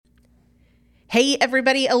Hey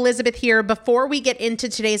everybody, Elizabeth here. Before we get into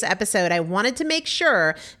today's episode, I wanted to make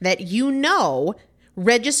sure that you know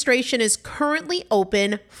registration is currently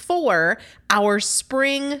open for our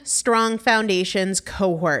Spring Strong Foundations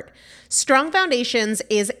cohort. Strong Foundations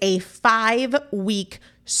is a 5-week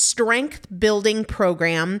strength building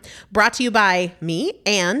program brought to you by me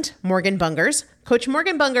and Morgan Bungers. Coach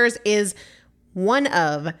Morgan Bungers is one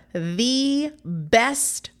of the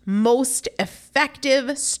best, most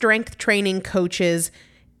effective strength training coaches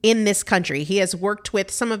in this country. He has worked with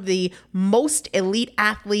some of the most elite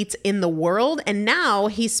athletes in the world, and now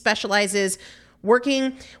he specializes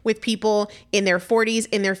working with people in their 40s,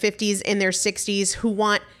 in their 50s, in their 60s who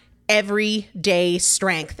want everyday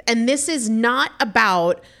strength. And this is not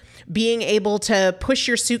about being able to push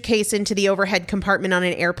your suitcase into the overhead compartment on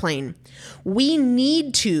an airplane. We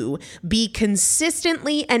need to be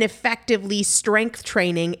consistently and effectively strength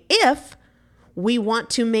training if we want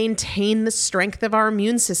to maintain the strength of our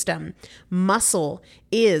immune system. Muscle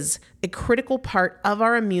is a critical part of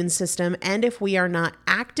our immune system, and if we are not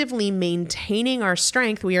actively maintaining our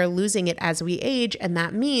strength, we are losing it as we age, and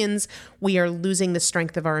that means we are losing the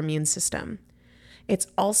strength of our immune system. It's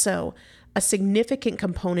also a significant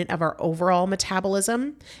component of our overall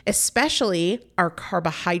metabolism, especially our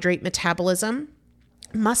carbohydrate metabolism.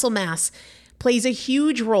 Muscle mass plays a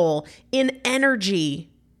huge role in energy,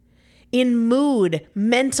 in mood,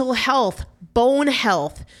 mental health, bone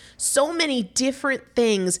health, so many different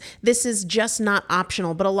things. This is just not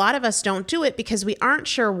optional, but a lot of us don't do it because we aren't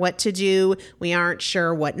sure what to do. We aren't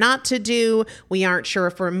sure what not to do. We aren't sure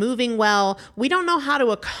if we're moving well. We don't know how to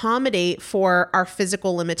accommodate for our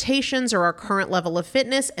physical limitations or our current level of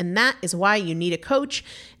fitness. And that is why you need a coach,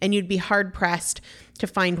 and you'd be hard pressed to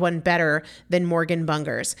find one better than Morgan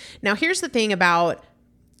Bungers. Now, here's the thing about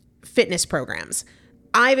fitness programs.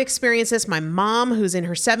 I've experienced this. My mom, who's in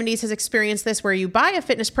her 70s, has experienced this, where you buy a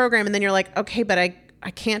fitness program and then you're like, okay, but I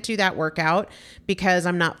can't do that workout because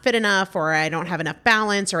I'm not fit enough, or I don't have enough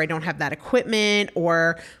balance, or I don't have that equipment,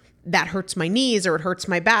 or that hurts my knees, or it hurts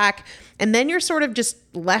my back. And then you're sort of just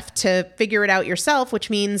left to figure it out yourself, which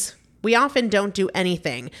means we often don't do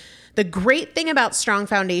anything. The great thing about Strong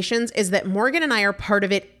Foundations is that Morgan and I are part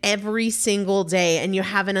of it every single day, and you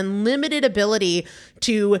have an unlimited ability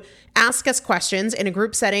to ask us questions in a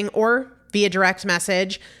group setting or via direct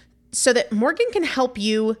message so that Morgan can help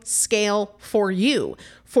you scale for you,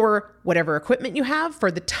 for whatever equipment you have, for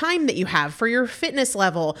the time that you have, for your fitness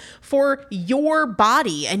level, for your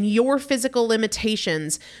body and your physical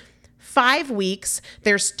limitations. 5 weeks,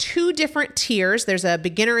 there's 2 different tiers. There's a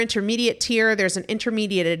beginner intermediate tier. There's an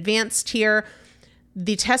intermediate advanced tier.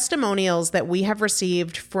 The testimonials that we have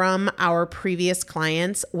received from our previous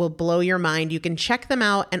clients will blow your mind. You can check them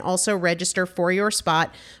out and also register for your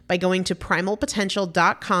spot by going to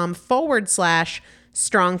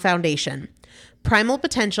primalpotential.com/strong foundation.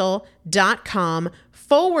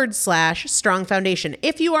 primalpotential.com/strong foundation.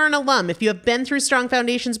 If you are an alum, if you have been through Strong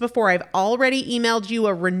Foundations before, I've already emailed you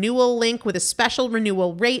a renewal link with a special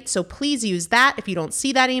renewal rate. So please use that. If you don't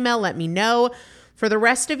see that email, let me know. For the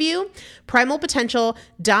rest of you,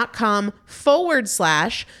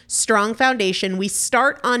 primalpotential.com/strong foundation. We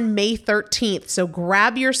start on May 13th. So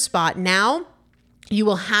grab your spot now. You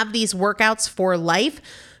will have these workouts for life.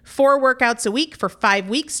 4 workouts a week for 5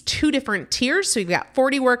 weeks, 2 different tiers. So you've got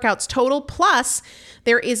 40 workouts total. Plus,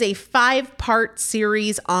 there is a 5-part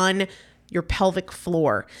series on your pelvic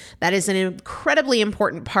floor. That is an incredibly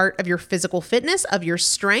important part of your physical fitness, of your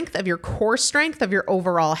strength, of your core strength, of your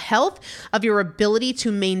overall health, of your ability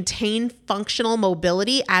to maintain functional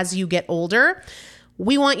mobility as you get older.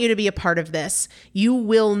 We want you to be a part of this. You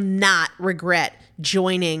will not regret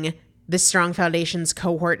joining the Strong Foundations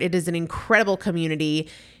cohort. It is an incredible community.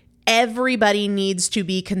 Everybody needs to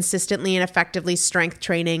be consistently and effectively strength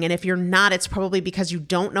training. And if you're not, it's probably because you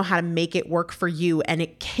don't know how to make it work for you. And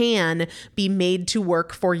it can be made to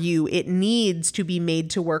work for you. It needs to be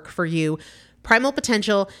made to work for you.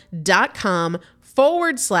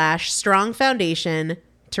 primalpotential.com/strong foundation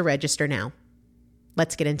to register now.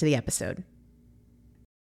 Let's get into the episode.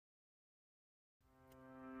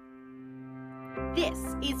 This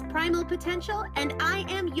is Primal Potential, and I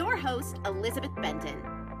am your host, Elizabeth Benton.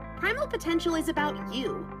 Primal Potential is about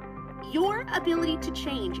you. Your ability to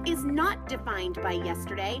change is not defined by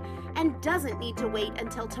yesterday and doesn't need to wait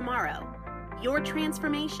until tomorrow. Your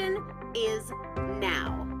transformation is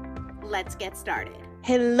now. Let's get started.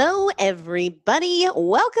 Hello, everybody.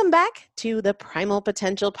 Welcome back to the Primal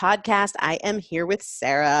Potential podcast. I am here with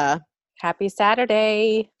Sarah. Happy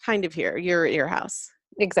Saturday. Kind of here. You're at your house.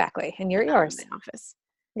 Exactly. And you're at yours. In my office.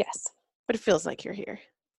 Yes. But it feels like you're here.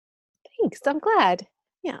 Thanks. I'm glad.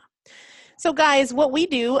 Yeah. So guys, what we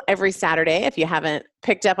do every Saturday, if you haven't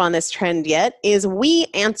picked up on this trend yet, is we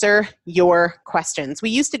answer your questions. We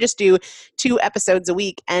used to just do 2 episodes a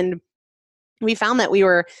week, and we found that we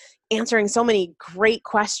were answering so many great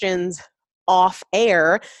questions off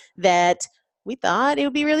air that we thought it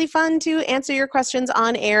would be really fun to answer your questions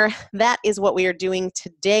on air. That is what we are doing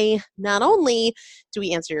today. Not only do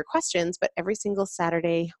we answer your questions, but every single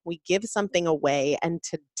Saturday we give something away. And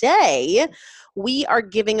today we are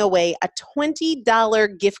giving away a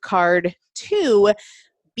 $20 gift card to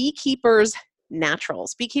Beekeepers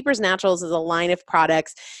Naturals. Beekeepers Naturals is a line of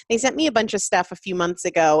products. They sent me a bunch of stuff a few months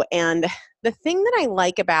ago, and the thing that I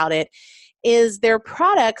like about it is their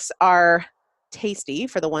products are tasty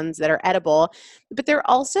for the ones that are edible, but they're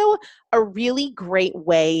also a really great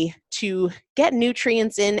way to get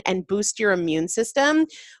nutrients in and boost your immune system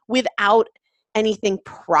without anything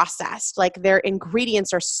processed. Like, their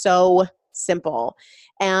ingredients are so simple,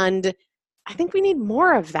 and I think we need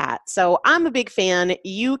more of that. So I'm a big fan.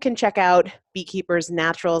 You can check out Beekeepers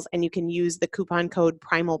Naturals, and you can use the coupon code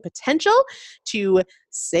Primal Potential to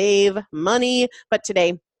save money. But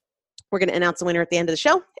today we're going to announce the winner at the end of the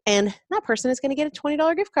show, and that person is going to get a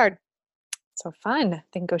 $20 gift card. So fun.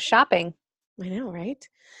 Then go shopping. I know, right?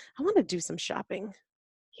 I want to do some shopping.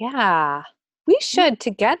 Yeah, we should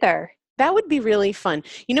together. That would be really fun.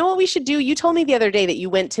 You know what we should do? You told me the other day that you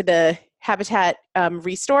went to the Habitat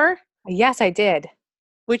Restore. Yes, I did.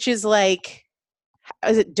 Which is like,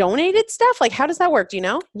 is it donated stuff? Like, how does that work? Do you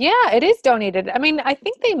know? Yeah, it is donated. I mean, I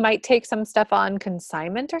think they might take some stuff on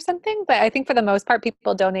consignment or something, but I think for the most part,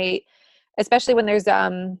 people donate, especially when there's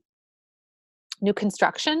new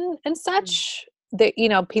construction and such. That, you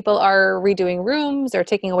know, people are redoing rooms or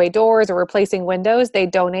taking away doors or replacing windows. They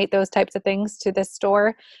donate those types of things to this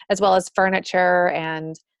store, as well as furniture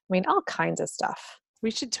and, I mean, all kinds of stuff.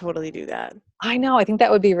 We should totally do that. I know. I think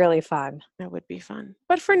that would be really fun. That would be fun.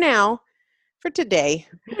 But for now, for today,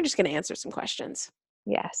 we're just going to answer some questions.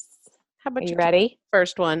 Yes. How about you ready?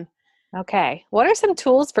 First one. Okay. What are some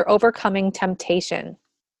tools for overcoming temptation?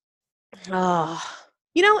 Oh,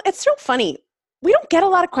 you know, it's so funny. We don't get a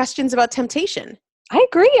lot of questions about temptation. I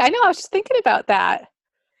agree. I know. I was just thinking about that.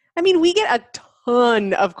 I mean, we get a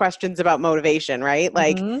ton of questions about motivation, right?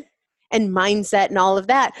 Like, and mindset and all of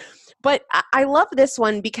that. But I love this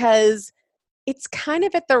one because it's kind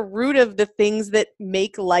of at the root of the things that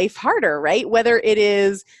make life harder, right? Whether it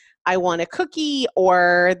is, I want a cookie,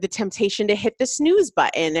 or the temptation to hit the snooze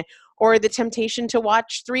button, or the temptation to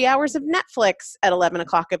watch 3 hours of Netflix at 11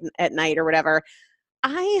 o'clock at night or whatever.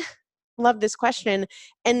 I love this question.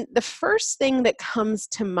 And the first thing that comes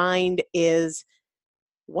to mind is,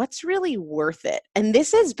 what's really worth it? And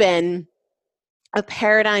this has been a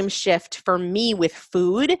paradigm shift for me with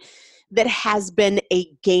food that has been a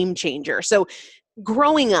game changer. So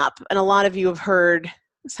growing up, and a lot of you have heard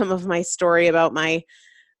some of my story about my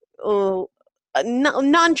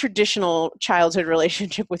non-traditional childhood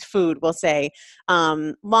relationship with food, we'll say.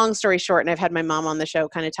 Long story short, and I've had my mom on the show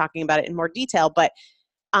kind of talking about it in more detail, but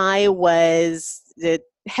I was the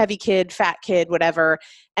heavy kid, fat kid, whatever,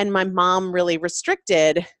 and my mom really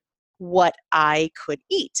restricted what I could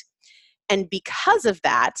eat. And because of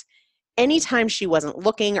that, anytime she wasn't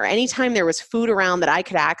looking, or anytime there was food around that I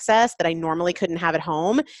could access that I normally couldn't have at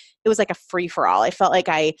home, it was like a free-for-all. I felt like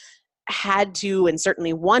I had to, and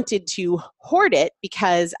certainly wanted to, hoard it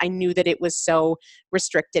because I knew that it was so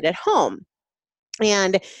restricted at home.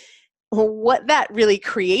 And what that really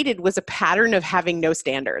created was a pattern of having no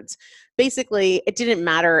standards. Basically, it didn't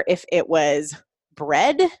matter if it was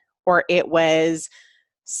bread, or it was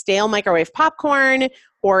stale microwave popcorn,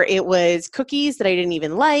 or it was cookies that I didn't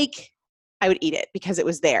even like. I would eat it because it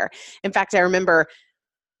was there. In fact, I remember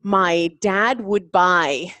my dad would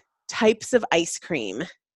buy types of ice cream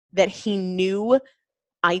that he knew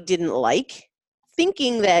I didn't like,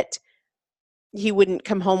 thinking that he wouldn't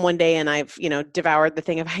come home one day and I've, devoured the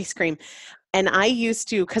thing of ice cream. And I used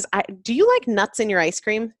to, do you like nuts in your ice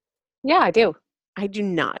cream? Yeah, I do. I do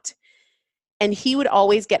not. And he would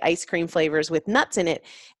always get ice cream flavors with nuts in it.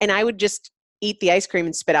 And I would just eat the ice cream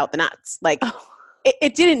and spit out the nuts. Like,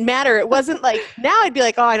 it didn't matter. It wasn't like, now I'd be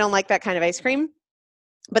like, oh, I don't like that kind of ice cream.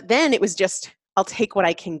 But then it was just, I'll take what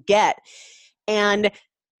I can get. And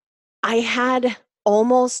I had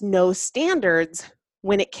almost no standards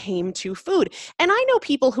when it came to food. And I know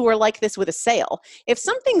people who are like this with a sale. If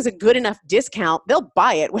something's a good enough discount, they'll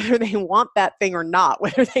buy it, whether they want that thing or not,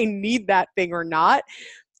 whether they need that thing or not.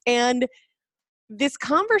 And this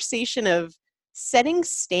conversation of setting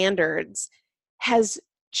standards has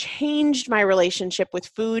changed my relationship with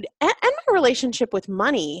food and my relationship with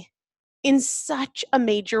money in such a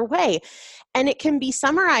major way. And it can be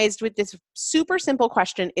summarized with this super simple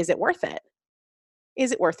question: is it worth it?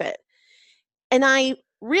 Is it worth it? And I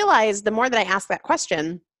realized the more that I ask that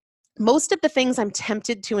question, most of the things I'm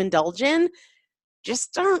tempted to indulge in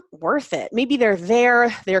just aren't worth it. Maybe they're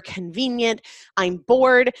there, they're convenient, I'm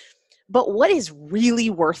bored. But what is really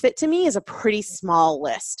worth it to me is a pretty small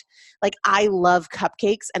list. Like, I love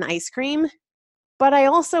cupcakes and ice cream, but I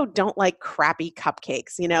also don't like crappy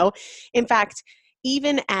cupcakes, you know? In fact,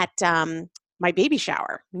 even at my baby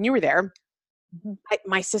shower, when you were there,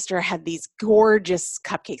 my sister had these gorgeous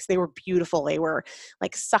cupcakes. They were beautiful. They were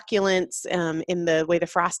like succulents in the way the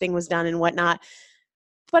frosting was done and whatnot.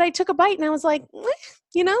 But I took a bite and I was like,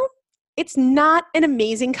 you know, it's not an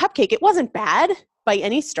amazing cupcake. It wasn't bad by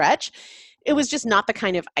any stretch. It was just not the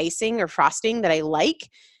kind of icing or frosting that I like.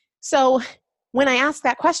 So when I ask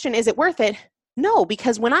that question, is it worth it? No,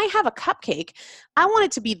 because when I have a cupcake, I want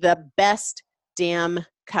it to be the best damn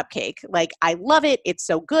cupcake. Like, I love it. It's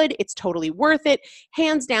so good. It's totally worth it.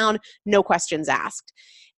 Hands down, no questions asked.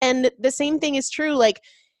 And the same thing is true. Like,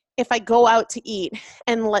 if I go out to eat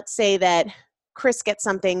and let's say that Chris gets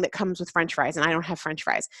something that comes with French fries and I don't have French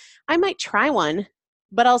fries, I might try one,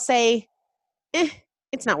 but I'll say,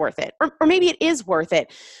 it's not worth it. Or maybe it is worth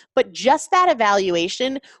it. But just that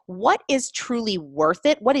evaluation, what is truly worth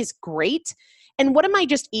it? What is great? And what am I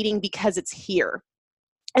just eating because it's here?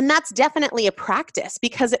 And that's definitely a practice,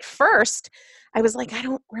 because at first I was like, I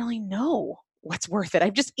don't really know what's worth it.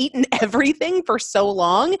 I've just eaten everything for so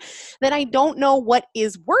long that I don't know what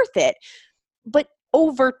is worth it. But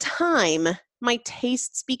over time, my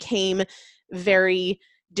tastes became very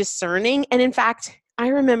discerning. And in fact, I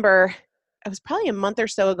remember it was probably a month or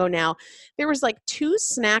so ago now, there was like 2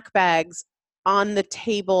 snack bags on the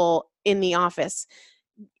table in the office.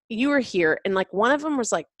 You were here, and like one of them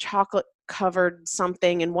was like chocolate covered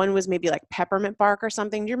something, and one was maybe like peppermint bark or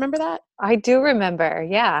something. Do you remember that? I do remember.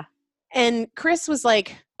 Yeah. And Chris was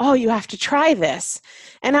like, "Oh, you have to try this."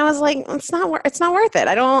 And I was like, it's not worth it.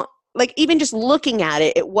 I don't like, even just looking at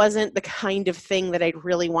it, it wasn't the kind of thing that I'd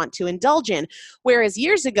really want to indulge in. Whereas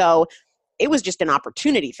years ago, it was just an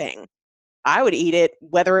opportunity thing. I would eat it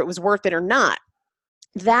whether it was worth it or not.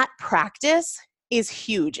 That practice is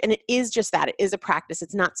huge. And it is just that. It is a practice.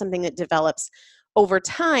 It's not something that develops over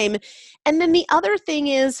time. And then the other thing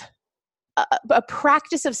is a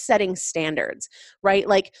practice of setting standards, right?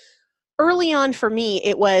 Like, early on for me,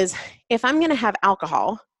 it was, if I'm going to have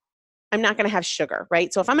alcohol, I'm not going to have sugar,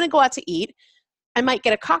 right? So if I'm going to go out to eat, I might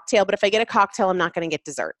get a cocktail, but if I get a cocktail, I'm not going to get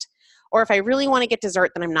dessert. Or if I really want to get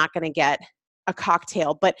dessert, then I'm not going to get a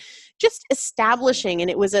cocktail. But just establishing,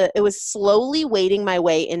 and it was slowly wading my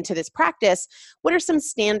way into this practice. What are some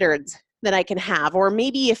standards that I can have? Or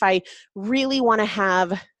maybe if I really want to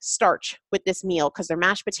have starch with this meal because their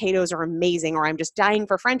mashed potatoes are amazing, or I'm just dying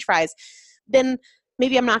for French fries, then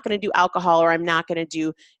maybe I'm not going to do alcohol, or I'm not going to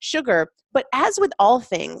do sugar. But as with all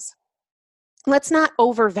things, let's not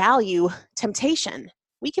overvalue temptation.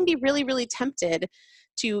 We can be really, really tempted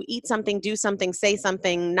to eat something, do something, say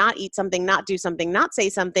something, not eat something, not do something, not say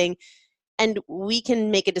something, and we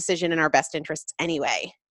can make a decision in our best interests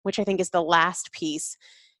anyway, which I think is the last piece.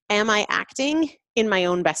 Am I acting in my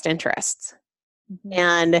own best interests? Mm-hmm.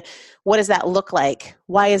 And what does that look like?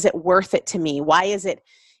 Why is it worth it to me? Why is it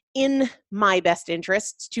in my best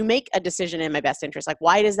interests to make a decision in my best interest? Like,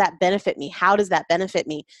 why does that benefit me? How does that benefit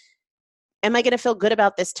me? Am I going to feel good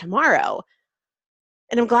about this tomorrow?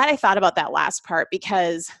 And I'm glad I thought about that last part,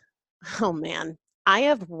 because, oh man, I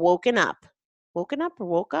have woken up? I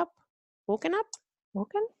don't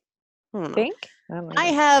know. Think? I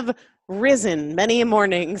have risen many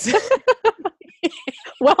mornings.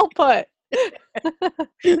 Well put.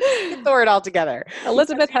 Throw it all together.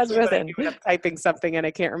 Elizabeth has risen. I'm typing something and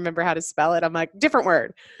I can't remember how to spell it. I'm like, different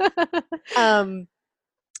word. But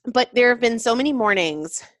there have been so many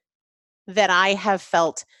mornings that I have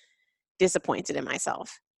felt disappointed in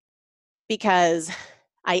myself because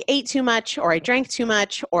I ate too much, or I drank too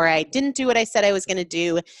much, or I didn't do what I said I was going to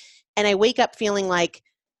do. And I wake up feeling like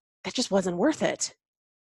that just wasn't worth it.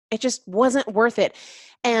 It just wasn't worth it.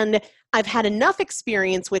 And I've had enough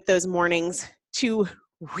experience with those mornings to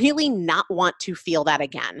really not want to feel that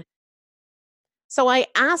again. So I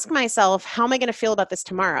ask myself, how am I going to feel about this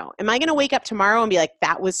tomorrow? Am I going to wake up tomorrow and be like,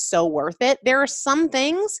 that was so worth it? There are some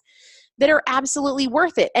things that are absolutely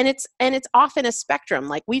worth it. And it's often a spectrum.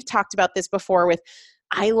 Like, we've talked about this before with,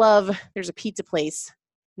 there's a pizza place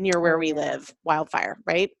near where we live, Wildfire,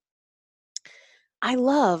 right? I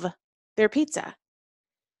love their pizza.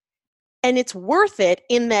 And it's worth it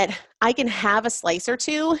in that I can have a slice or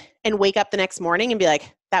two and wake up the next morning and be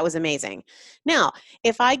like, That was amazing. Now,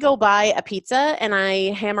 if I go buy a pizza and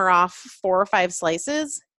I hammer off 4 or 5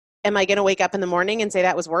 slices, am I going to wake up in the morning and say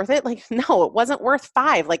that was worth it? Like, no, it wasn't worth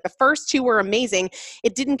 5. Like the first 2 were amazing.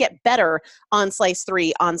 It didn't get better on slice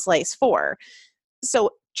 3, on slice 4.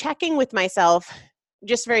 So checking with myself,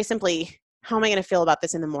 just very simply, how am I going to feel about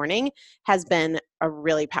this in the morning, has been a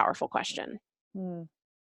really powerful question. Mm,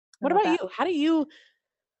 What about you? How do you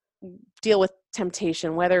deal with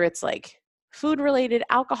temptation, whether it's like food related,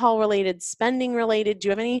 alcohol related, spending related? Do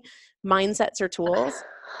you have any mindsets or tools?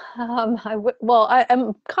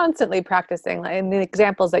 I'm constantly practicing, and the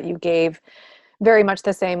examples that you gave, very much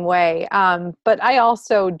the same way. But I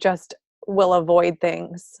also just will avoid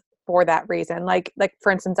things for that reason. Like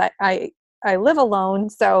for instance, I live alone,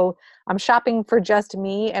 so I'm shopping for just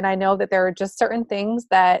me, and I know that there are just certain things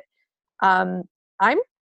that um, I'm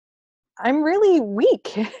I'm really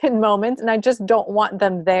weak in moments, and I just don't want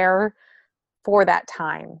them there for that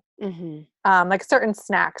time. Mm-hmm. Like certain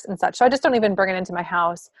snacks and such. So I just don't even bring it into my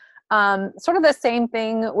house. Sort of the same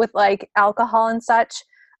thing with like alcohol and such.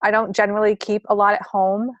 I don't generally keep a lot at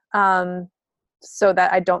home, so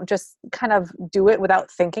that I don't just kind of do it without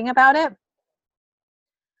thinking about it.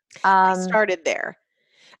 I Um, started there.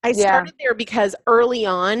 I yeah, started there because early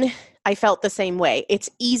on, I felt the same way. It's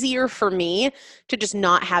easier for me to just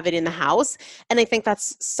not have it in the house. And I think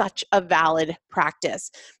that's such a valid practice.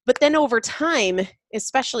 But then over time,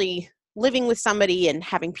 especially living with somebody and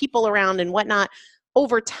having people around and whatnot,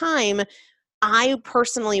 over time, I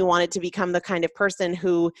personally wanted to become the kind of person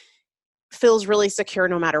who feels really secure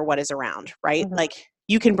no matter what is around, right? mhm, Like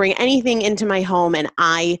you can bring anything into my home and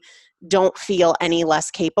I don't feel any less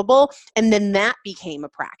capable. And then that became a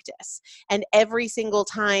practice. And every single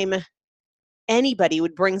time anybody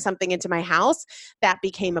would bring something into my house, that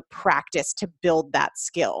became a practice to build that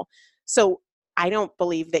skill. So I don't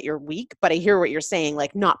believe that you're weak, but I hear what you're saying,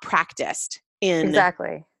 like not practiced in,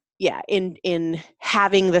 exactly. yeah, in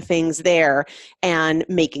having the things there and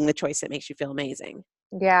making the choice that makes you feel amazing.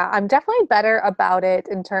 Yeah, I'm definitely better about it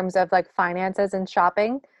in terms of like finances and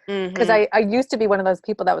shopping. Because Mm-hmm. I used to be one of those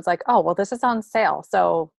people that was like, oh, well, this is on sale,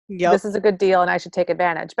 so Yep. this is a good deal and I should take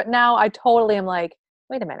advantage. But now I totally am like,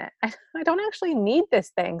 wait a minute, I don't actually need this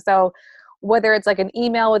thing. So whether it's like an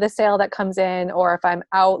email with a sale that comes in, or if I'm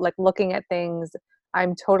out like looking at things,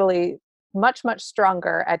 I'm totally much, much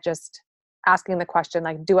stronger at just asking the question,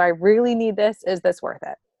 like, do I really need this? Is this worth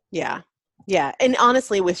it? Yeah. Yeah. And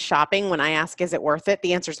honestly, with shopping, when I ask, is it worth it?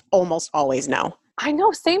 The answer is almost always no. I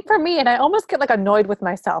know, same for me. And I almost get like annoyed with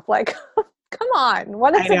myself. Like, come on,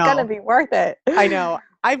 when I is it going to know. be worth it? I know.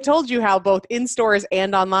 I've told you how both in stores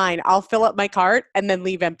and online, I'll fill up my cart and then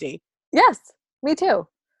leave empty. Yes, me too.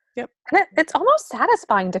 Yep. And it's almost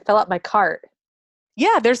satisfying to fill up my cart.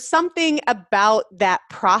 Yeah. There's something about that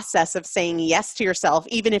process of saying yes to yourself,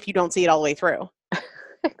 even if you don't see it all the way through.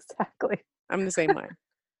 Exactly. I'm the same way.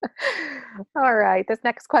 All right. This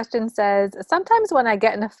next question says, sometimes when I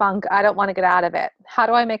get in a funk, I don't want to get out of it. How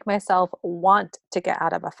do I make myself want to get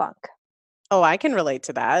out of a funk? Oh, I can relate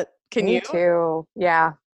to that. Can Me you? too.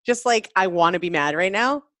 Yeah. Just like, I want to be mad right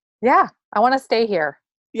now. Yeah. I want to stay here.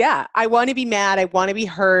 Yeah. I want to be mad. I want to be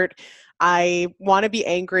hurt. I want to be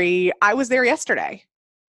angry. I was there yesterday.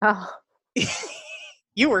 Oh,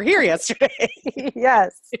 You were here yesterday.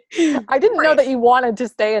 yes. I didn't know Right. that you wanted to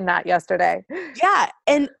stay in that yesterday. Yeah.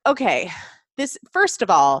 And okay, this, first of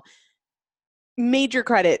all, major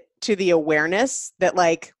credit to the awareness that,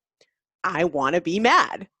 like, I want to be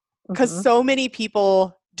mad. Because Hmm. so many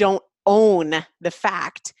people don't own the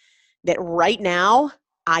fact that right now,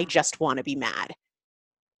 I just want to be mad.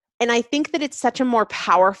 And I think that it's such a more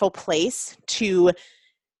powerful place to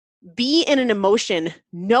be in an emotion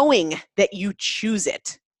knowing that you choose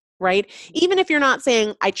it, right? Even if you're not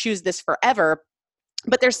saying, I choose this forever,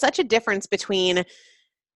 but there's such a difference between,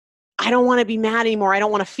 I don't want to be mad anymore, I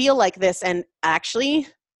don't want to feel like this, and actually,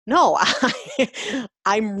 no,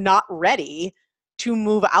 I'm not ready to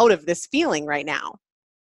move out of this feeling right now.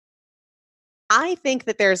 I think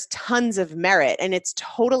that there's tons of merit, and it's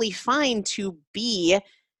totally fine to be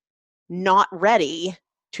not ready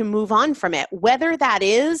to move on from it, whether that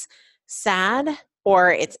is sad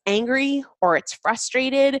or it's angry or it's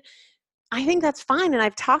frustrated. I think that's fine. And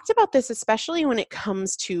I've talked about this, especially when it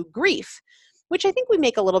comes to grief, which I think we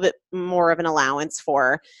make a little bit more of an allowance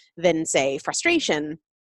for than, say, frustration.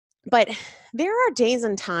 But there are days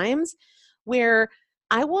and times where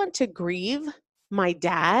I want to grieve my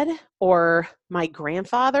dad or my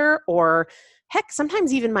grandfather or heck,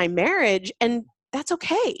 sometimes even my marriage. And that's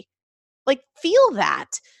okay. Like, feel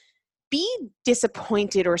that. Be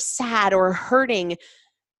disappointed or sad or hurting,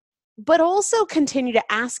 but also continue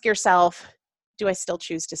to ask yourself, do I still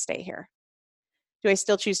choose to stay here? Do I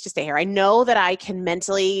still choose to stay here? I know that I can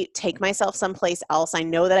mentally take myself someplace else. I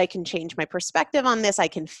know that I can change my perspective on this. I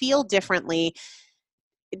can feel differently.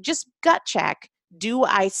 Just gut check. Do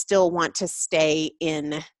I still want to stay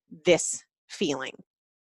in this feeling?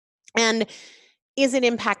 And is it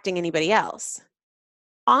impacting anybody else?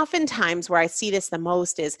 Oftentimes, where I see this the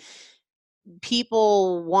most is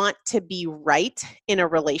people want to be right in a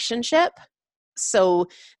relationship. So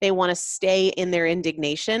they want to stay in their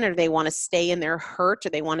indignation, or they want to stay in their hurt, or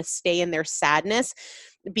they want to stay in their sadness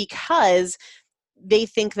because they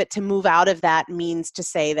think that to move out of that means to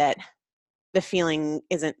say that the feeling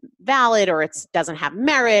isn't valid, or it doesn't have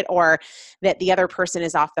merit, or that the other person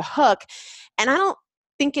is off the hook. And I don't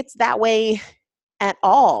think it's that way at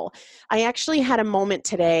all. I actually had a moment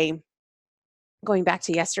today, going back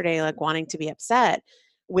to yesterday, like wanting to be upset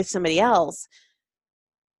with somebody else.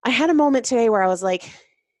 I had a moment today where I was like,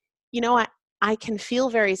 I can feel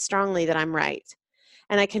very strongly that I'm right.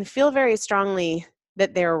 And I can feel very strongly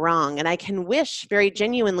that they're wrong. And I can wish very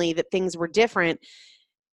genuinely that things were different.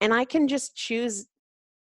 And I can just choose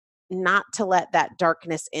not to let that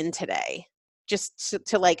darkness in today. Just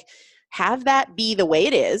to like have that be the way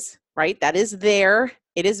it is, right? That is there.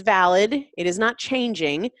 It is valid. It is not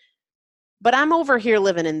changing. But I'm over here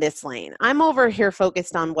living in this lane. I'm over here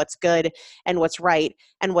focused on what's good and what's right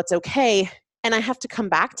and what's okay. And I have to come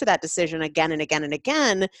back to that decision again and again and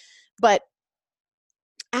again. But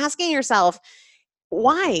asking yourself,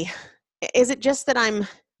 why? Is it just that I'm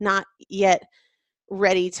not yet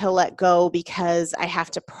ready to let go because I have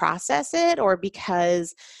to process it, or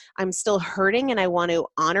because I'm still hurting and I want to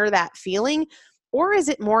honor that feeling? Or is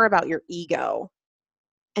it more about your ego?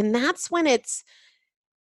 And that's when it's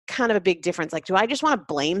kind of a big difference. Like, do I just want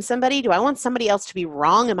to blame somebody? Do I want somebody else to be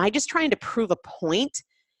wrong? Am I just trying to prove a point?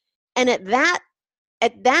 And at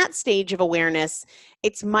that stage of awareness,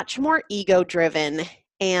 it's much more ego driven.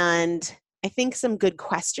 And I think some good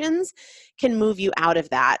questions can move you out of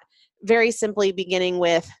that. Very simply beginning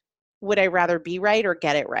with, would I rather be right or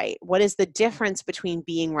get it right? What is the difference between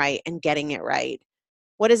being right and getting it right?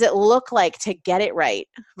 What does it look like to get it right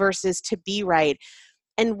versus to be right?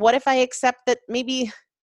 And what if I accept that maybe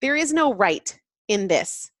there is no right in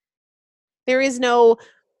this? There is no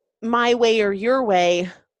my way or your way,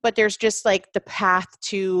 but there's just like the path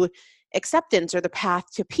to acceptance, or the path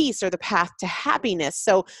to peace, or the path to happiness.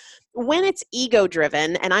 So when it's ego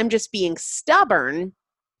driven and I'm just being stubborn,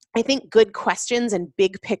 I think good questions and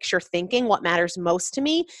big picture thinking, what matters most to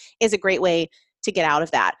me, is a great way to get out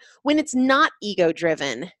of that. When it's not ego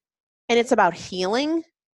driven and it's about healing,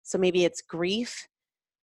 so maybe it's grief,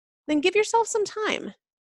 then give yourself some time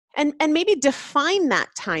and maybe define that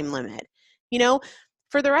time limit.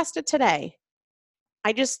 For the rest of today,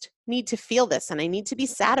 I just need to feel this, and I need to be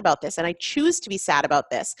sad about this, and I choose to be sad about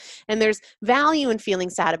this. And there's value in feeling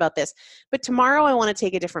sad about this. But tomorrow I want to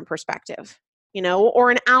take a different perspective,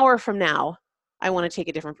 or an hour from now, I want to take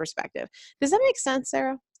a different perspective. Does that make sense,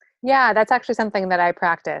 Sarah? Yeah, that's actually something that I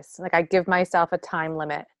practice. Like, I give myself a time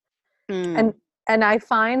limit. Mm. And I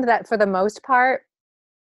find that for the most part,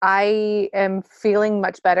 I am feeling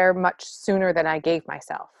much better much sooner than I gave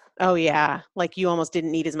myself. Oh, yeah. Like you almost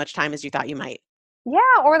didn't need as much time as you thought you might. Yeah,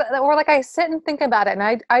 or like I sit and think about it,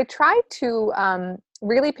 and I try to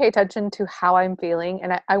really pay attention to how I'm feeling,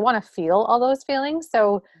 and I want to feel all those feelings.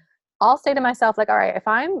 So I'll say to myself, like, all right, if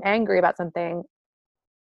I'm angry about something,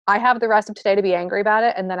 I have the rest of today to be angry about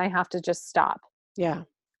it, and then I have to just stop. Yeah.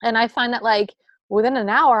 And I find that, like, within an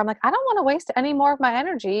hour, I'm like, I don't want to waste any more of my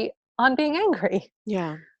energy on being angry.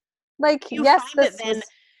 Yeah. Like, You yes, find that then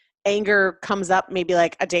anger comes up maybe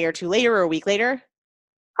like a day or two later, or a week later?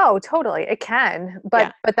 Oh, totally. It can.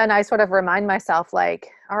 But then I sort of remind myself, like,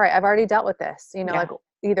 all right, I've already dealt with this. Like,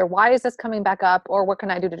 either why is this coming back up, or what can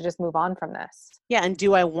I do to just move on from this? Yeah. And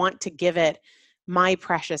do I want to give it my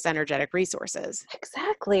precious energetic resources?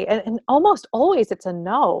 Exactly. And almost always it's a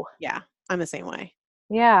no. Yeah. I'm the same way.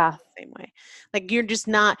 Yeah. Same way. Like, you're just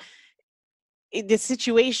not, the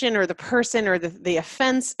situation or the person or the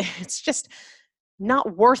offense, it's just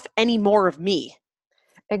not worth any more of me.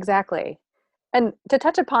 Exactly. And to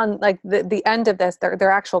touch upon, like, the end of this, their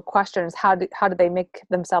actual question is, how do they make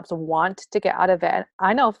themselves want to get out of it? And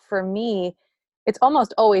I know for me, it's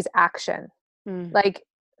almost always action. Mm. Like,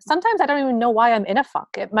 sometimes I don't even know why I'm in a funk.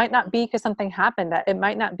 It might not be because something happened. It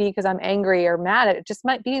might not be because I'm angry or mad. It just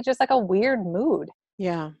might be just like a weird mood.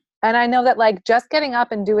 Yeah. And I know that, like, just getting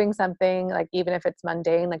up and doing something, like, even if it's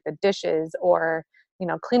mundane, like the dishes, or,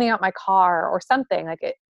 cleaning out my car or something,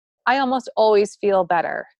 like, I almost always feel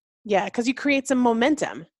better. Yeah. Because you create some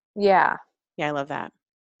momentum. Yeah. Yeah. I love that.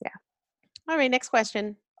 Yeah. All right. Next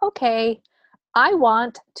question. Okay. I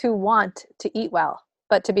want to eat well,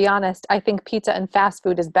 but to be honest, I think pizza and fast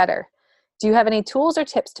food is better. Do you have any tools or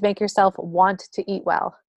tips to make yourself want to eat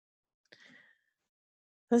well?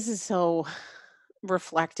 This is so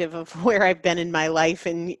reflective of where I've been in my life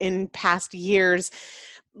in past years.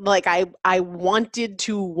 Like I wanted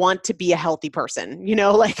to want to be a healthy person,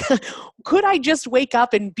 like could I just wake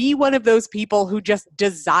up and be one of those people who just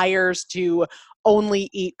desires to only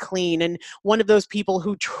eat clean, and one of those people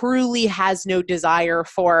who truly has no desire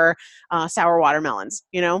for sour watermelons,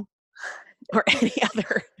 or any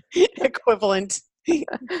other equivalent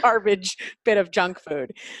garbage bit of junk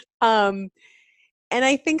food. And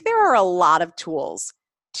I think there are a lot of tools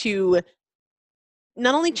to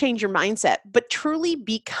not only change your mindset, but truly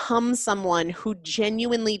become someone who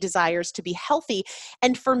genuinely desires to be healthy.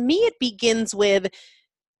 And for me, it begins with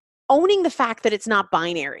owning the fact that it's not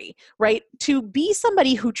binary, right? To be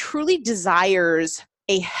somebody who truly desires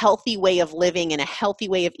a healthy way of living and a healthy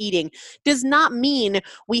way of eating does not mean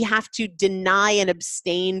we have to deny and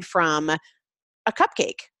abstain from a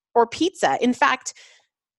cupcake or pizza. In fact,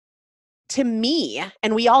 to me,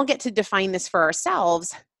 and we all get to define this for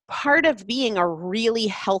ourselves, part of being a really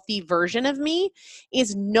healthy version of me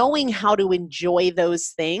is knowing how to enjoy those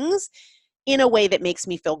things in a way that makes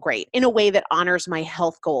me feel great, in a way that honors my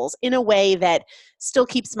health goals, in a way that still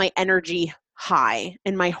keeps my energy high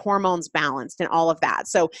and my hormones balanced and all of that.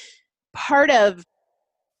 So part of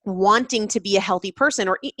wanting to be a healthy person,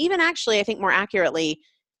 or even actually, I think more accurately,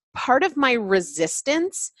 part of my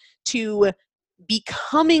resistance to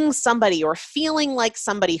becoming somebody or feeling like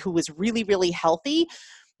somebody who was really, really healthy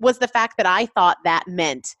was the fact that I thought that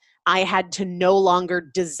meant I had to no longer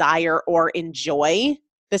desire or enjoy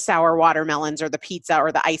the sour watermelons or the pizza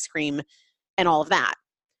or the ice cream and all of that.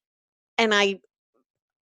 And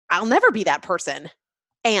I'll never be that person.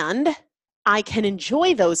 And I can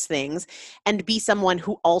enjoy those things and be someone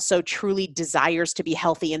who also truly desires to be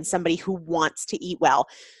healthy and somebody who wants to eat well.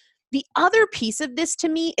 The other piece of this to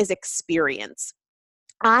me is experience.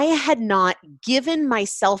 I had not given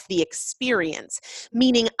myself the experience,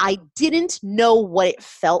 meaning I didn't know what it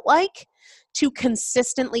felt like to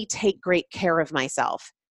consistently take great care of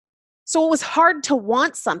myself. So it was hard to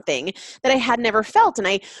want something that I had never felt. And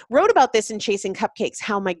I wrote about this in Chasing Cupcakes,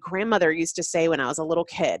 how my grandmother used to say when I was a little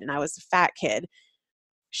kid and I was a fat kid.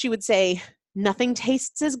 She would say, nothing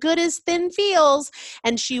tastes as good as thin feels.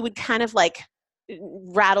 And she would kind of like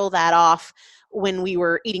rattle that off when we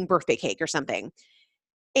were eating birthday cake or something.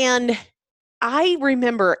 And I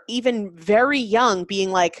remember even very young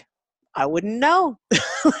being like, I wouldn't know.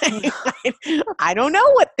 Like, I don't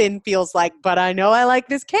know what thin feels like, but I know I like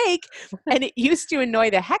this cake. And it used to annoy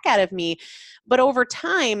the heck out of me. But over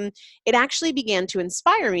time, it actually began to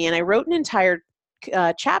inspire me. And I wrote an entire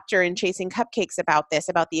chapter in Chasing Cupcakes about this,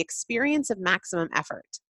 about the experience of maximum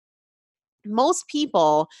effort. Most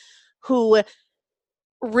people who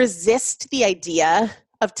resist the idea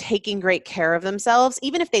of taking great care of themselves,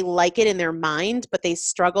 even if they like it in their mind, but they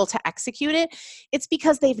struggle to execute it, it's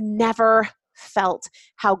because they've never felt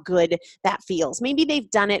how good that feels. Maybe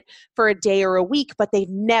they've done it for a day or a week, but they've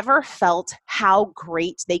never felt how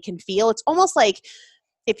great they can feel. It's almost like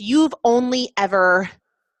if you've only ever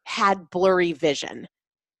had blurry vision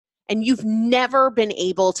and you've never been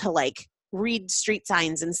able to like read street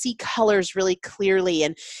signs and see colors really clearly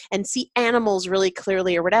and see animals really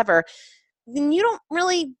clearly or whatever, then you don't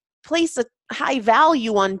really place a high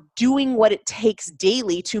value on doing what it takes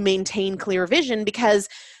daily to maintain clear vision because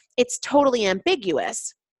it's totally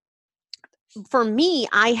ambiguous. For me,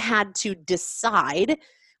 I had to decide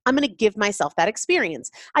I'm going to give myself that experience.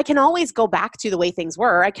 I can always go back to the way things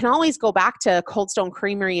were. I can always go back to Cold Stone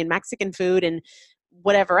Creamery and Mexican food and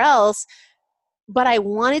whatever else, but I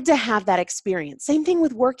wanted to have that experience. Same thing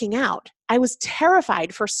with working out. I was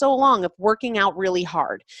terrified for so long of working out really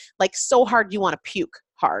hard, like so hard you want to puke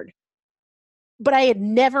hard. But I had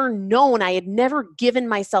never known, I had never given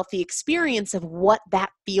myself the experience of what that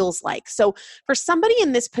feels like. So for somebody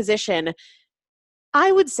in this position,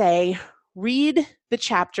 I would say read the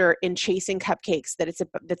chapter in Chasing Cupcakes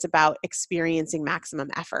that's about experiencing maximum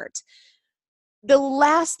effort. The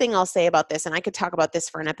last thing I'll say about this, and I could talk about this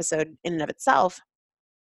for an episode in and of itself,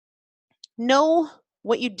 know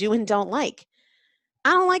what you do and don't like.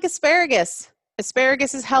 I don't like asparagus.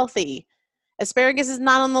 Asparagus is healthy. Asparagus is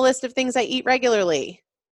not on the list of things I eat regularly.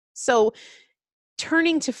 So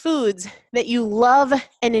turning to foods that you love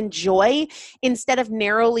and enjoy instead of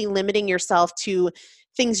narrowly limiting yourself to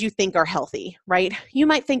things you think are healthy, right? You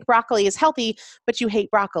might think broccoli is healthy, but you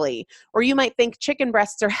hate broccoli. Or you might think chicken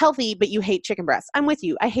breasts are healthy, but you hate chicken breasts. I'm with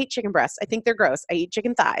you. I hate chicken breasts. I think they're gross. I eat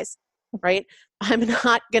chicken thighs. right? I'm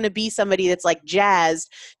not going to be somebody that's like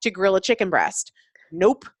jazzed to grill a chicken breast.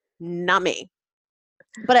 Nope, not me.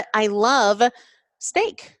 But I love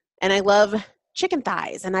steak and I love chicken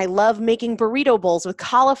thighs and I love making burrito bowls with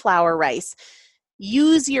cauliflower rice.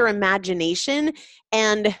 Use your imagination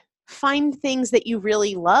and find things that you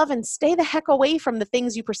really love and stay the heck away from the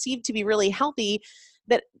things you perceive to be really healthy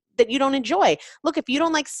that you don't enjoy. Look, if you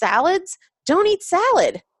don't like salads, don't eat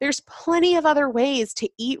salad. There's plenty of other ways to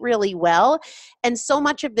eat really well. And so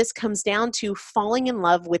much of this comes down to falling in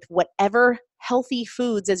love with whatever healthy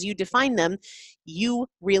foods, as you define them, you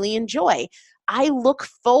really enjoy. I look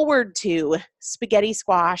forward to spaghetti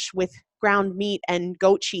squash with ground meat and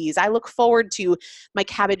goat cheese. I look forward to my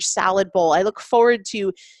cabbage salad bowl. I look forward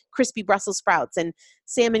to crispy Brussels sprouts and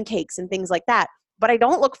salmon cakes and things like that. But I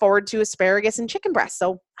don't look forward to asparagus and chicken breast.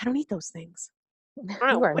 So I don't eat those things.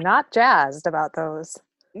 You are not jazzed about those.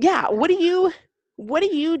 Yeah. What do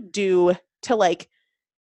you do to like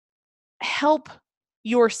help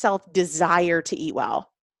yourself desire to eat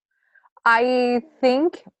well? I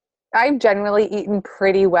think I've generally eaten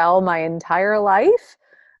pretty well my entire life.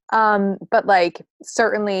 But like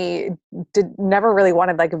certainly never really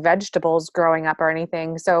wanted like vegetables growing up or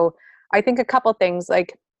anything. So I think a couple things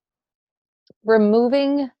like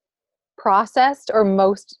removing processed or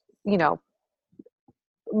most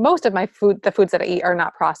of my food, the foods that I eat are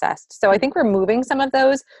not processed. So I think removing some of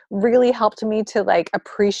those really helped me to like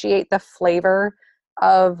appreciate the flavor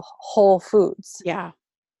of whole foods. Yeah.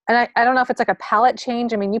 And I don't know if it's like a palate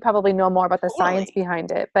change. I mean, you probably know more about the science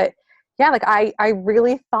behind it, but yeah, like I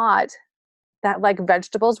really thought that like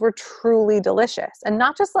vegetables were truly delicious and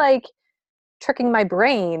not just like tricking my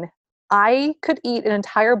brain. I could eat an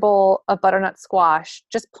entire bowl of butternut squash,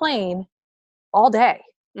 just plain, all day.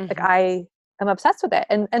 Mm-hmm. Like I am obsessed with it.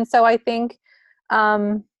 And so I think, I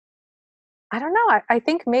don't know. I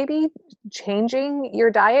think maybe changing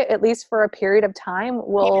your diet, at least for a period of time,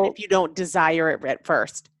 will. Even if you don't desire it at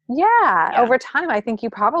first. Yeah. Over time, I think you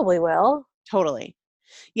probably will. Totally.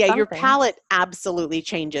 Yeah, your palate absolutely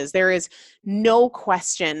changes. There is no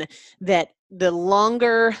question that the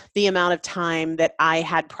longer the amount of time that I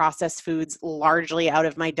had processed foods largely out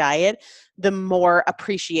of my diet, the more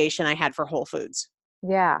appreciation I had for whole foods.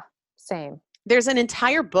 Yeah, same. There's an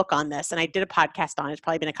entire book on this, and I did a podcast on it. It's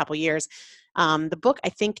probably been a couple years. The book, I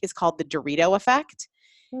think, is called The Dorito Effect.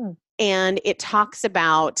 And it talks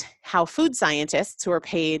about how food scientists who are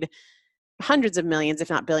paid hundreds of millions, if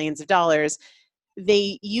not billions of dollars,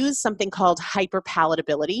 they use something called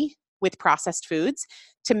hyperpalatability with processed foods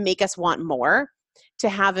to make us want more, to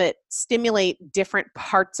have it stimulate different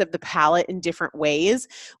parts of the palate in different ways,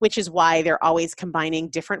 which is why they're always combining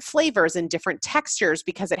different flavors and different textures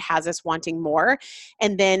because it has us wanting more.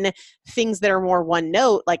 And then things that are more one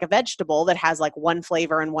note, like a vegetable that has like one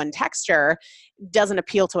flavor and one texture, doesn't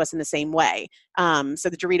appeal to us in the same way. So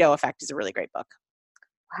The Dorito Effect is a really great book.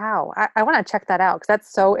 Wow. I want to check that out because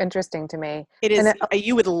that's so interesting to me. It is.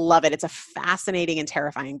 You would love it. It's a fascinating and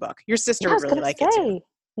terrifying book. Your sister would really like it too.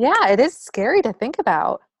 Yeah, it is scary to think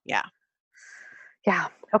about. Yeah. Yeah.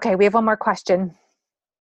 Okay, we have one more question.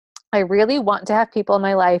 I really want to have people in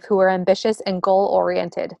my life who are ambitious and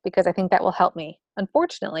goal-oriented because I think that will help me.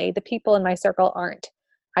 Unfortunately, the people in my circle aren't.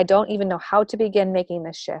 I don't even know how to begin making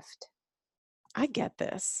this shift. I get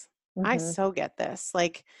this. I so get this.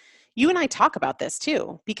 Like, you and I talk about this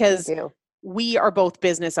too, because we are both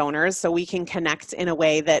business owners, so we can connect in a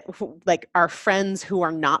way that like our friends who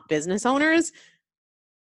are not business owners,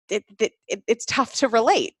 it's tough to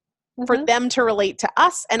relate, for them to relate to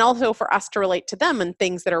us and also for us to relate to them and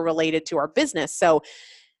things that are related to our business. So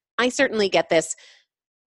I certainly get this.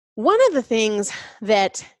 One of the things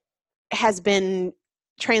that has been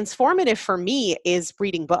transformative for me is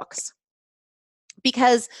reading books,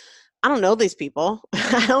 because I don't know these people.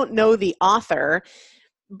 I don't know the author,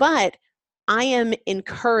 but I am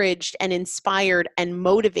encouraged and inspired and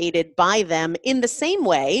motivated by them in the same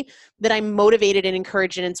way that I'm motivated and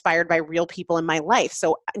encouraged and inspired by real people in my life.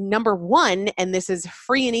 So number one, and this is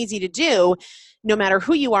free and easy to do, no matter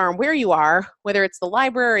who you are and where you are, whether it's the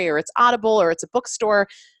library or it's Audible or it's a bookstore,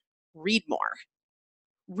 read more.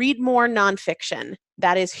 Read more nonfiction.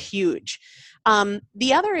 That is huge.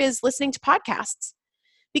 The other is listening to podcasts.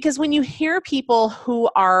 Because when you hear people who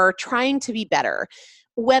are trying to be better,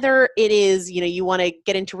 whether it is, you want to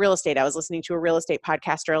get into real estate. I was listening to a real estate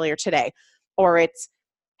podcast earlier today, or it's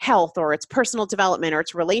health, or it's personal development, or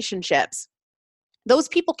it's relationships. Those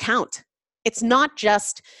people count. It's not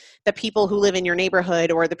just the people who live in your neighborhood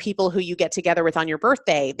or the people who you get together with on your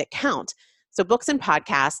birthday that count. So books and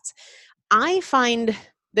podcasts. I find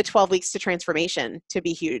the 12 Weeks to Transformation to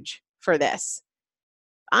be huge for this.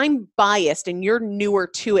 I'm biased and you're newer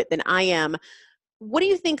to it than I am. What do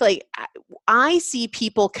you think? Like, I see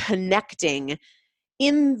people connecting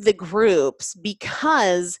in the groups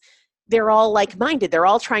because they're all like-minded. They're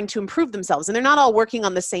all trying to improve themselves and they're not all working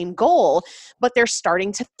on the same goal, but they're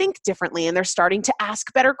starting to think differently and they're starting to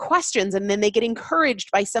ask better questions. And then they get encouraged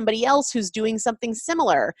by somebody else who's doing something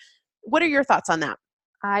similar. What are your thoughts on that?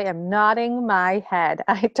 I am nodding my head.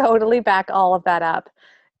 I totally back all of that up.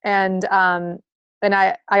 And I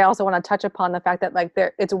also want to touch upon the fact that like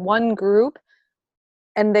it's one group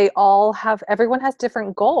and everyone has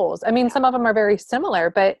different goals. I mean, some of them are very similar,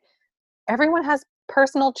 but everyone has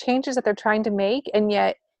personal changes that they're trying to make. And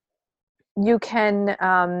yet you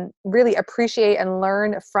can really appreciate and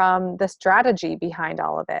learn from the strategy behind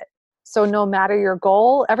all of it. So no matter your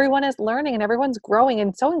goal, everyone is learning and everyone's growing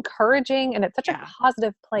and so encouraging and it's such a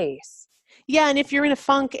positive place. Yeah. And if you're in a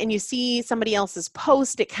funk and you see somebody else's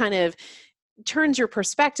post, it kind of turns your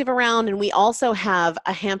perspective around. And we also have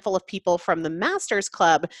a handful of people from the Masters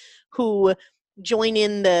Club who join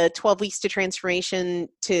in the 12 weeks to transformation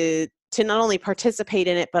to not only participate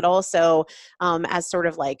in it, but also as sort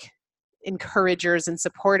of like encouragers and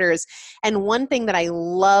supporters. And one thing that I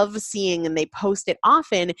love seeing, and they post it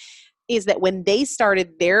often, is that when they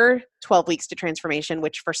started their 12 weeks to transformation,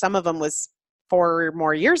 which for some of them was 4 or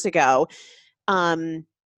more years ago,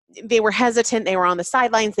 they were hesitant. They were on the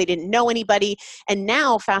sidelines. They didn't know anybody. And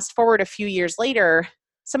now, fast forward a few years later,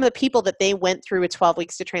 some of the people that they went through a 12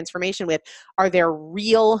 weeks to transformation with are their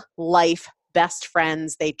real life best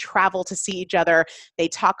friends. They travel to see each other. They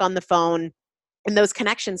talk on the phone. And those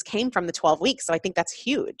connections came from the 12 weeks. So I think that's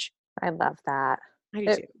huge. I love that. I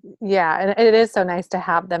do too. Yeah. And it is so nice to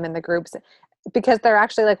have them in the groups because they're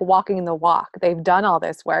actually like walking the walk. They've done all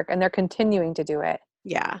this work and they're continuing to do it.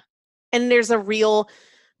 Yeah. And there's a real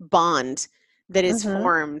bond that is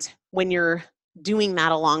formed when you're doing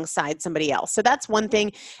that alongside somebody else. So that's one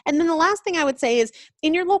thing. And then the last thing I would say is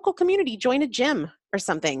in your local community, join a gym or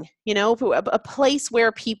something, a place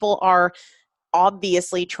where people are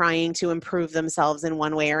obviously trying to improve themselves in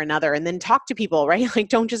one way or another, and then talk to people, right? Like,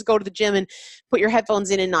 don't just go to the gym and put your headphones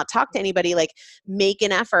in and not talk to anybody. Like, make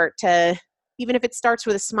an effort to, even if it starts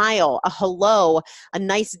with a smile, a hello, a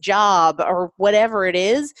nice job, or whatever it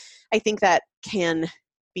is, I think that can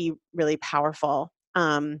be really powerful.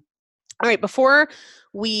 All right, before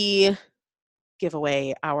we give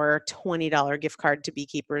away our $20 gift card to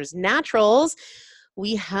Beekeepers Naturals,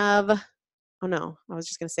 we have, oh no, I was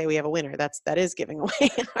just going to say we have a winner. That is giving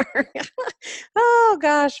away our, oh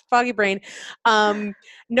gosh, foggy brain.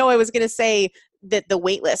 No, I was going to say that the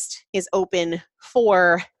wait list is open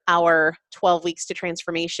for our 12 weeks to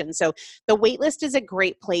transformation. So the wait list is a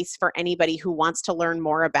great place for anybody who wants to learn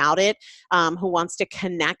more about it, who wants to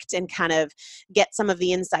connect and kind of get some of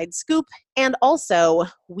the inside scoop. And also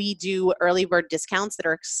we do early bird discounts that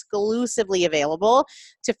are exclusively available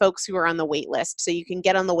to folks who are on the wait list. So you can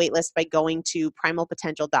get on the wait list by going to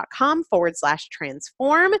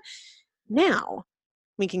primalpotential.com/transform. Now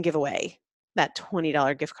we can give away that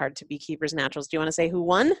 $20 gift card to Beekeepers Naturals. Do you want to say who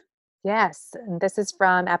won? Yes. And this is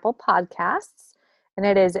from Apple Podcasts, and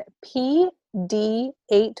it is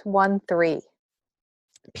PD813.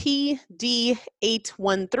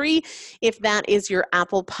 PD813. If that is your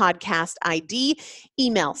Apple Podcast ID,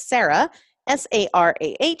 email Sarah,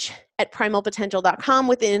 SARAH, at primalpotential.com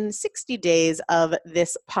within 60 days of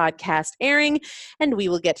this podcast airing, and we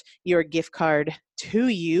will get your gift card to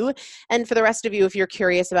you. And for the rest of you, if you're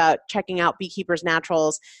curious about checking out Beekeepers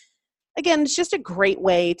Naturals, again, it's just a great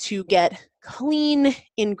way to get clean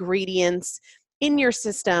ingredients in your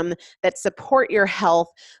system that support your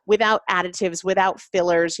health without additives, without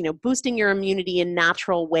fillers, boosting your immunity in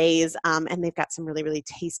natural ways. And they've got some really, really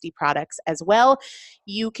tasty products as well.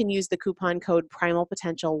 You can use the coupon code Primal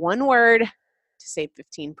Potential, one word, to save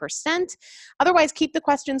 15%. Otherwise, keep the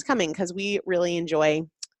questions coming because we really enjoy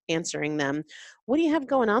answering them. What do you have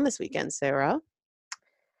going on this weekend, Sarah?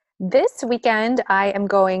 This weekend, I am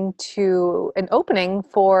going to an opening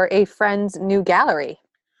for a friend's new gallery.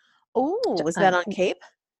 Oh, is that on Cape?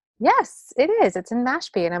 Yes, it is. It's in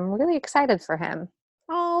Mashpee, and I'm really excited for him.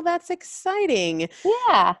 Oh, that's exciting.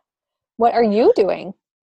 Yeah. What are you doing?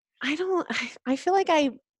 I feel like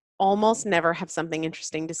I almost never have something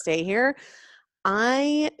interesting to say here.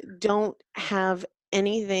 I don't have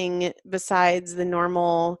anything besides the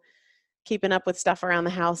normal keeping up with stuff around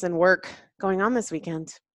the house and work going on this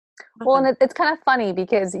weekend. Well, and it's kind of funny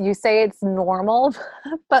because you say it's normal,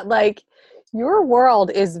 but like your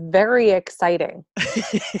world is very exciting.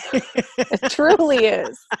 It truly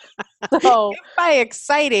is. So, if by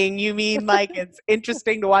exciting, you mean like it's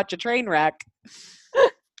interesting to watch a train wreck.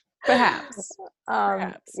 Perhaps.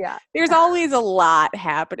 Perhaps. Yeah, There's always a lot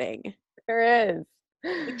happening. there is.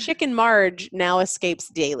 The chicken Marge now escapes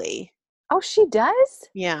daily. Oh, she does?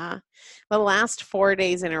 Yeah. The last 4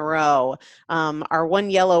 days in a row, our one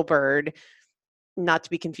yellow bird, not to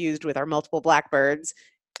be confused with our multiple blackbirds,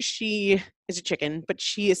 she is a chicken, but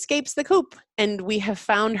she escapes the coop, and we have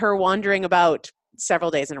found her wandering about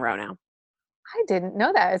several days in a row now. I didn't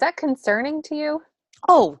know that. Is that concerning to you?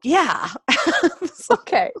 Oh, yeah.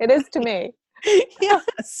 Okay, it is to me.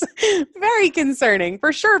 Yes. Very concerning,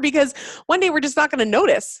 for sure, because one day we're just not going to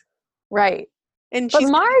notice. Right. And But she's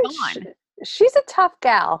gonna be Marge, gone. she's a tough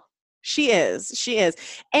gal. She is. She is.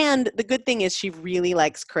 And the good thing is she really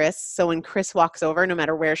likes Chris. So when Chris walks over, no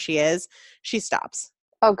matter where she is, she stops.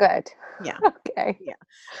 Oh, good. Yeah. Okay.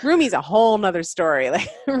 Rumi's a whole nother story. Like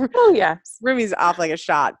Oh, yes. Rumi's off like a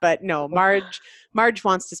shot. But no, Marge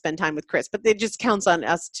wants to spend time with Chris. But it just counts on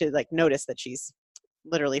us to like notice that she's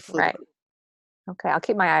literally flew. Right. Okay, I'll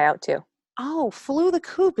keep my eye out too. Oh, flew the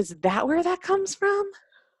coop. Is that where that comes from?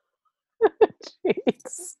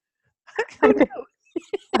 Jeez.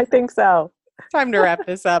 I think so. Time to wrap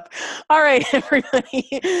this up. All right, everybody.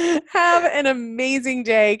 Have an amazing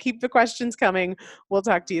day. Keep the questions coming. We'll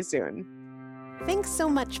talk to you soon. Thanks so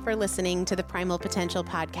much for listening to the Primal Potential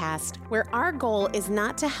Podcast, where our goal is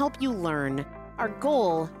not to help you learn. Our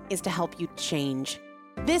goal is to help you change.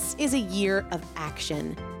 This is a year of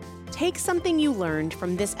action. Take something you learned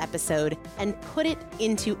from this episode and put it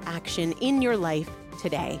into action in your life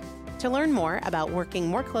today. To learn more about working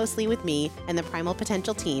more closely with me and the Primal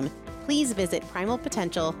Potential team, please visit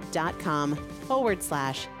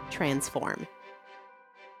primalpotential.com/transform.